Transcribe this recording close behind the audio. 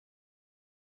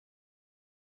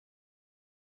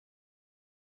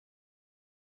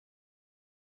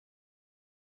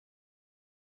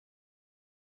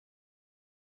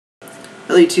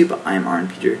Hello YouTube, I am Arend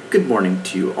Peter. Good morning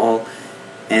to you all.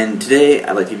 And today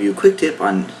I'd like to give you a quick tip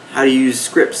on how to use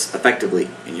scripts effectively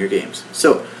in your games.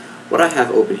 So, what I have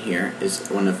open here is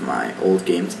one of my old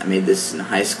games. I made this in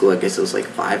high school, I guess it was like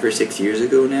 5 or 6 years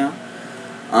ago now.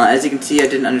 As you can see, I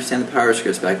didn't understand the power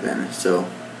scripts back then, so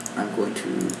I'm going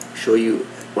to show you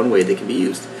one way they can be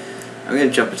used. I'm going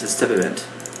to jump into the step event.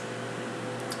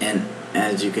 And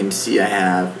as you can see, I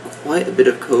have quite a bit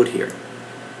of code here.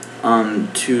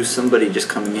 To somebody just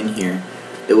coming in here,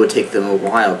 it would take them a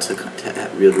while to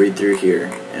read through here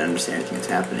and understand everything that's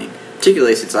happening.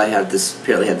 Particularly since I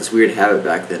apparently had this weird habit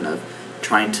back then of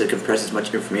trying to compress as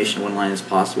much information in one line as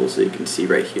possible. So you can see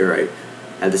right here,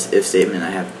 I have this if statement.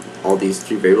 I have all these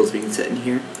 3 variables being set in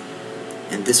here,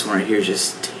 and this one right here is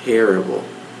just terrible.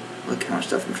 Look how much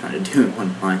stuff I'm trying to do in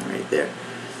one line right there.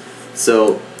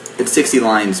 So it's 60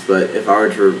 lines, but if I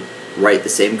were to write the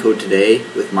same code today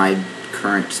with my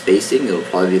current spacing, it'll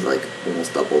probably be like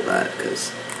almost double that,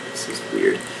 because this is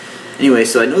weird. Anyway,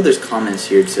 so I know there's comments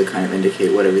here to kind of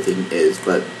indicate what everything is,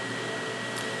 but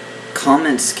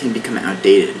comments can become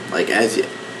outdated. Like as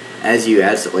you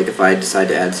add, like if I decide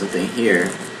to add something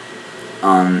here,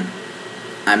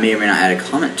 I may or may not add a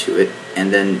comment to it,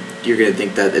 and then you're going to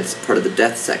think that it's part of the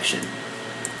death section.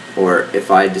 Or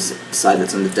if I decide that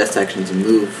some of the death section to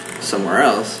move somewhere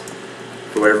else,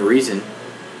 for whatever reason,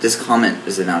 this comment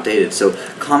is outdated. So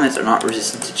comments are not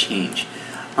resistant to change.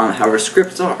 However,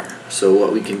 scripts are. So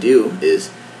what we can do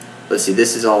is, let's see,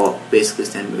 this is all basically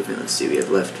standard movement. Let's see, we have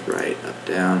left, right, up,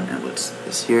 down, and what's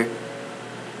this here?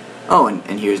 Oh,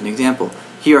 and here's an example.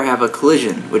 Here I have a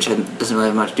collision, which doesn't really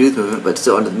have much to do with movement, but it's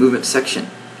still under the movement section.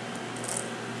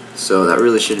 So that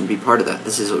really shouldn't be part of that.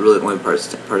 This is really only part of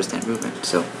standard movement.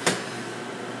 So,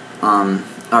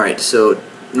 alright, so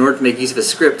in order to make use of a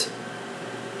script,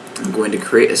 I'm going to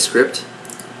create a script,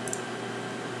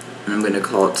 and I'm going to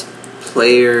call it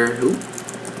player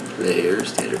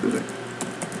standard movement.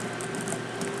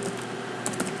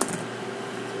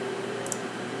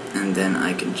 And then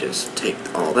I can just take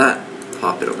all that,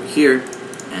 pop it over here,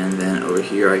 and then over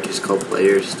here I just call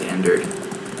player standard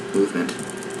movement.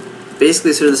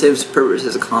 Basically sort of the same purpose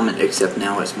as a comment, except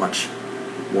now it's much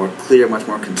more clear, much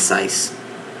more concise.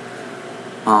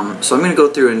 So I'm going to go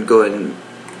through and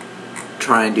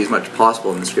try and do as much as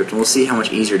possible in the script, and we'll see how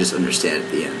much easier it is to understand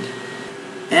at the end.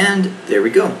 And there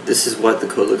we go. This is what the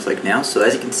code looks like now. So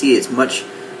as you can see, it's much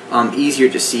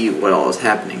easier to see what all is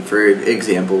happening. For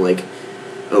example, like,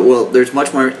 well, there's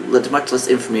much less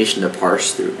information to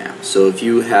parse through now. So if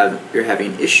you're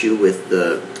having an issue with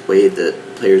the way the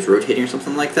player is rotating or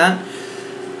something like that,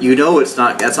 you know that's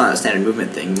not a standard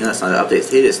movement thing. You know that's not an update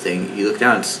status thing. You look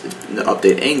down, it's the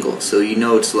update angle. So you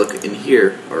know to look in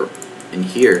here or in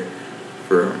here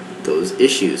for those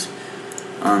issues.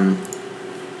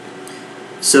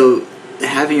 So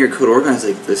having your code organized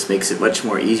like this makes it much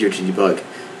more easier to debug.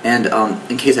 And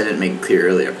in case I didn't make it clear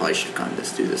earlier, I probably should have gone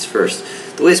to do this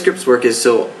first. The way scripts work is,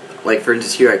 so like for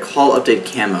instance here I call update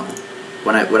camo.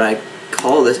 When I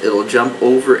call this, it'll jump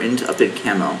over into update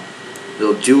camo.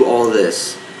 It'll do all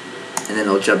this, and then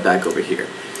it'll jump back over here.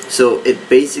 So it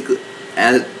basically,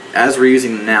 as we're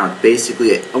using them now, it's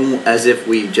basically as if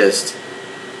we just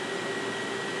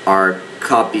are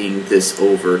copying this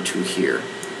over to here.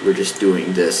 We're just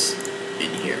doing this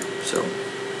in here. So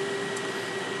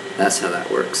that's how that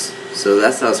works. So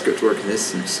that's how scripts work in this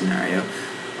scenario.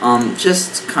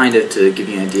 Just kind of to give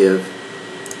you an idea of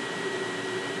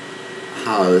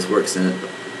how this works in the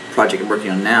project I'm working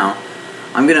on now,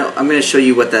 I'm gonna show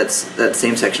you what that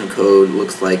same section of code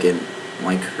looks like in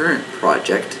my current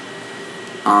project,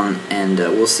 and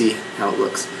we'll see how it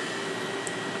looks.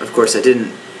 Of course, I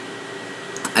didn't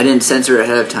censor it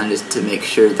ahead of time just to make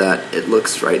sure that it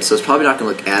looks right. So it's probably not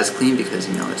going to look as clean because,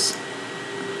 you know,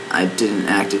 I didn't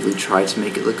actively try to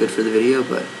make it look good for the video,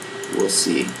 but we'll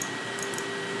see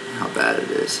how bad it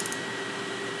is.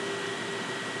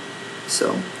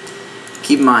 So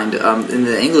keep in mind, in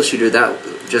the angle shooter, that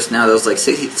just now, that was like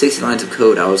 60 lines of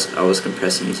code I was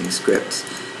compressing using scripts.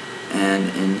 And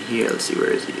in here, let's see,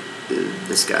 where is he?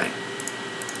 This guy.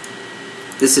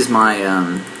 This is my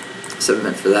sub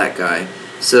event for that guy.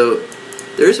 So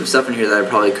there is some stuff in here that I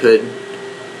probably could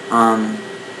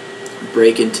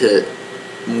break into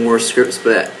more scripts,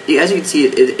 but as you can see,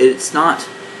 it's not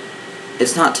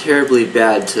terribly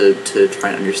bad to try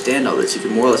and understand all this. You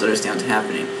can more or less understand what's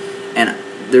happening, and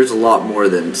there's a lot more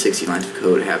than 60 lines of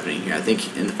code happening here. I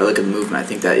think, if I look at the movement, I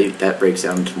think that breaks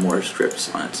down into more scripts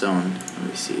on its own. Let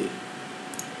me see.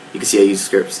 You can see I use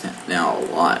scripts now a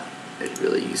lot. It's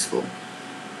really useful.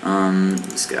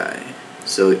 This guy.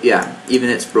 So yeah,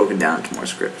 even it's broken down into more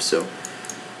scripts. So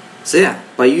So yeah,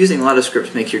 by using a lot of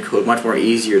scripts makes your code much more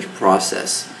easier to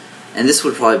process. And this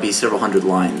would probably be several hundred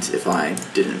lines if I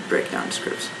didn't break down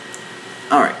scripts.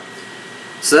 Alright,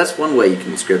 so that's one way you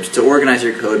can use scripts. To organize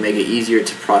your code, make it easier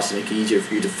to process, make it easier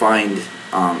for you to find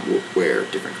where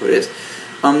different code is.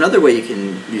 Another way you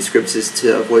can use scripts is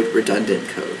to avoid redundant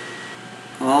code.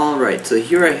 Alright, so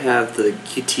here I have the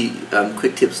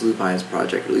Quick Tips Lupines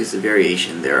project, or at least a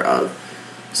variation thereof.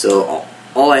 So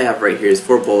all I have right here is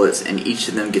 4 bullets, and each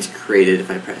of them gets created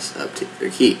if I press a particular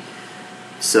key.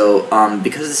 So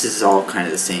because this is all kind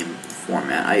of the same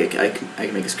format, I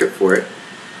can make a script for it,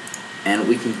 and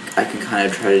I can kind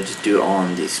of try to just do it all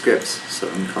in these scripts. So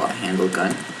I'm going to call it handle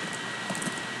gun,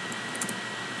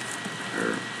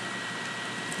 or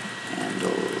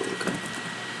handle gun.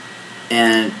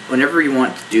 And whenever you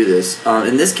want to do this,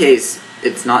 in this case,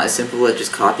 it's not as simple as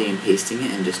just copying and pasting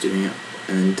it and just doing it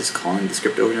and then just calling the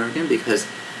script over and over again, because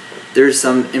there's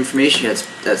some information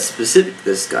that's specific to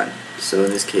this gun. So in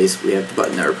this case, we have the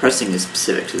button that we're pressing is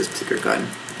specific to this particular gun,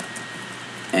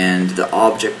 and the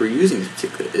object we're using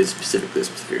is specific to this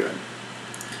particular gun.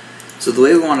 So the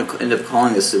way we want to end up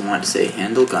calling this is we want to say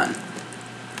handle gun,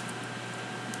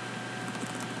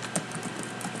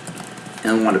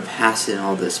 and we want to pass in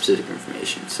all the specific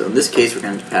information. So in this case, we're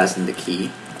going to pass in the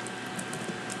key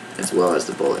as well as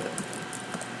the bullet.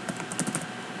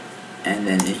 And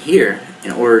then in here,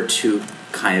 in order to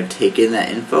kind of take in that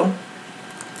info,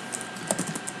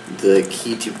 the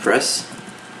key to press,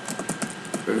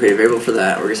 we're going to create a variable for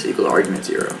that. We're going to set equal to argument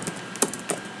 0.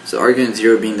 So argument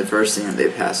 0 being the first thing that they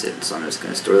pass in, so I'm just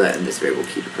going to store that in this variable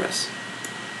key to press.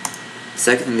 The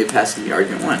second thing they pass in the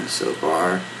argument 1, so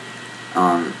var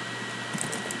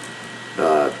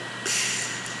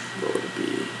what would it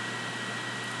be?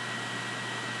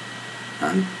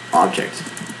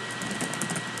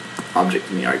 Object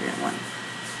can be argument 1.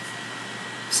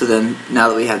 So then, now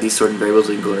that we have these sorting variables,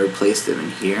 we can go and replace them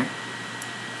in here.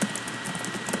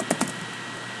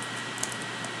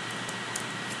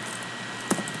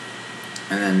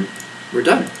 And then we're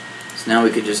done. So now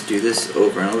we can just do this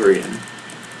over and over again.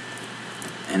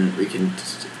 And we can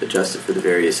just adjust it for the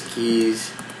various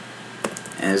keys,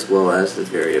 as well as the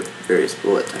various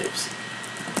bullet types.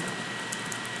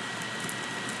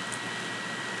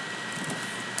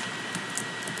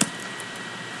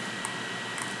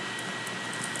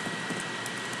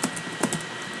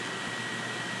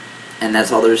 And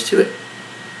that's all there is to it.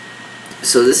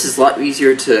 So this is a lot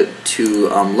easier to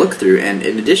look through, and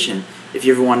in addition, if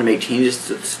you ever want to make changes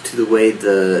to the way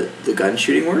the gun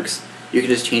shooting works, you can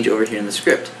just change over here in the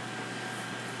script.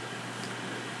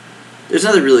 There's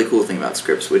another really cool thing about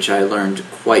scripts, which I learned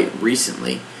quite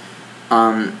recently.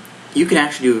 You can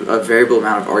actually do a variable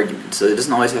amount of arguments, so it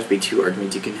doesn't always have to be 2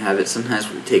 arguments. You can have it sometimes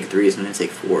take 3, sometimes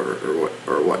take 4,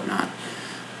 or whatnot.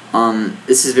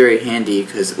 This is very handy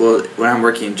because, well, when I'm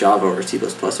working in Java or C++ or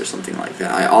something like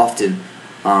that, I often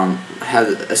have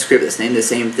a script that's named the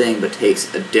same thing but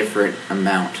takes a different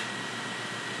amount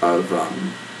of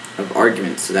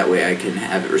arguments, so that way I can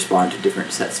have it respond to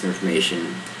different sets of information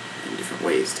in different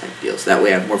ways type deal. So that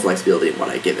way I have more flexibility in what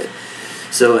I give it.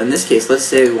 So in this case, let's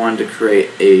say we wanted to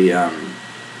create a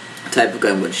type of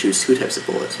gun which shoots 2 types of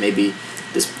bullets. Maybe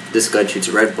this gun shoots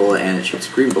a red bullet and it shoots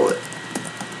a green bullet.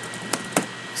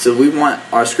 So we want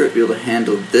our script to be able to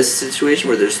handle this situation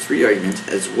where there's 3 arguments,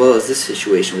 as well as this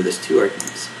situation where there's 2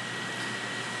 arguments.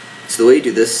 So the way you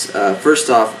do this, first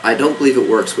off, I don't believe it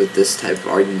works with this type of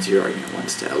argument 0, argument 1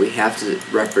 style. We have to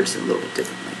reference it a little bit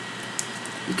differently.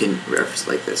 You can reference it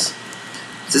like this.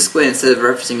 So this way, instead of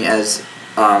referencing it as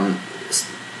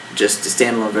just a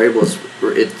standalone variables,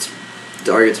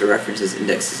 the arguments are referenced as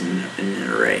indexes in an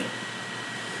array.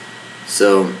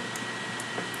 So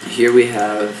here we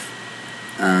have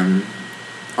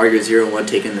argument 0 and 1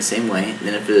 taken the same way, and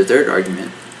then if there's a third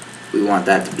argument, we want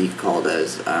that to be called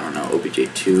as, I don't know,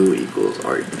 obj2 equals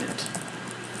argument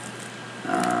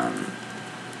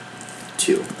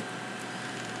 2.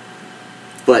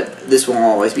 But this won't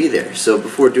always be there, so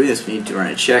before doing this we need to run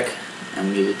a check, and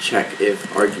we need to check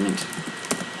if argument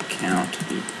count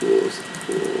equals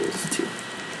 2.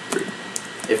 3.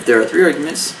 If there are 3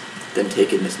 arguments, then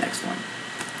take in this next one.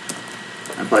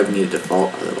 I probably need a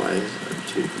default, otherwise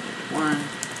 2, 1.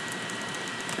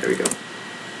 There we go.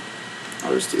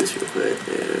 I'll just do this real quick.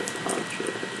 If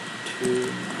object 2 1.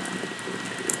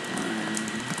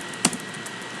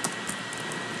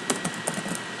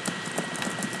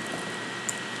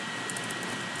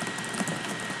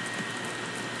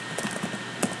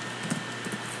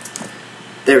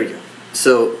 There we go.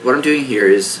 So what I'm doing here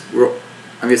is I'm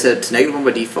going to set it to -1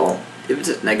 by default. If it's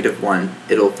at -1,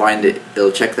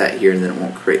 it'll check that here, and then it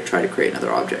won't try to create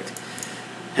another object.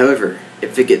 However,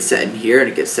 if it gets set in here and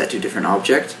it gets set to a different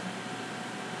object,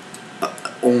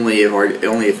 only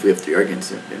if we have 3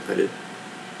 arguments inputted,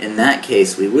 in that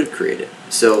case we would create it.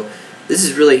 So this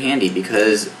is really handy,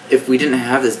 because if we didn't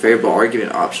have this variable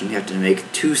argument option, we have to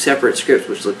make 2 separate scripts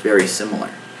which look very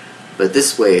similar. But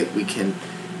this way we can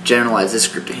generalize this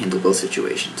script to handle both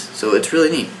situations. So it's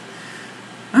really neat.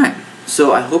 Alright,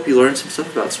 so I hope you learned some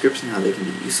stuff about scripts and how they can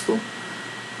be useful.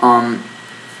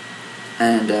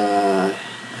 I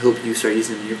hope you start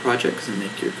using them in your projects and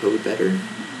make your code better.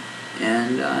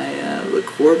 And I look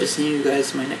forward to seeing you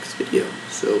guys in my next video.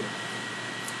 So,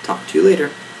 talk to you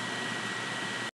later.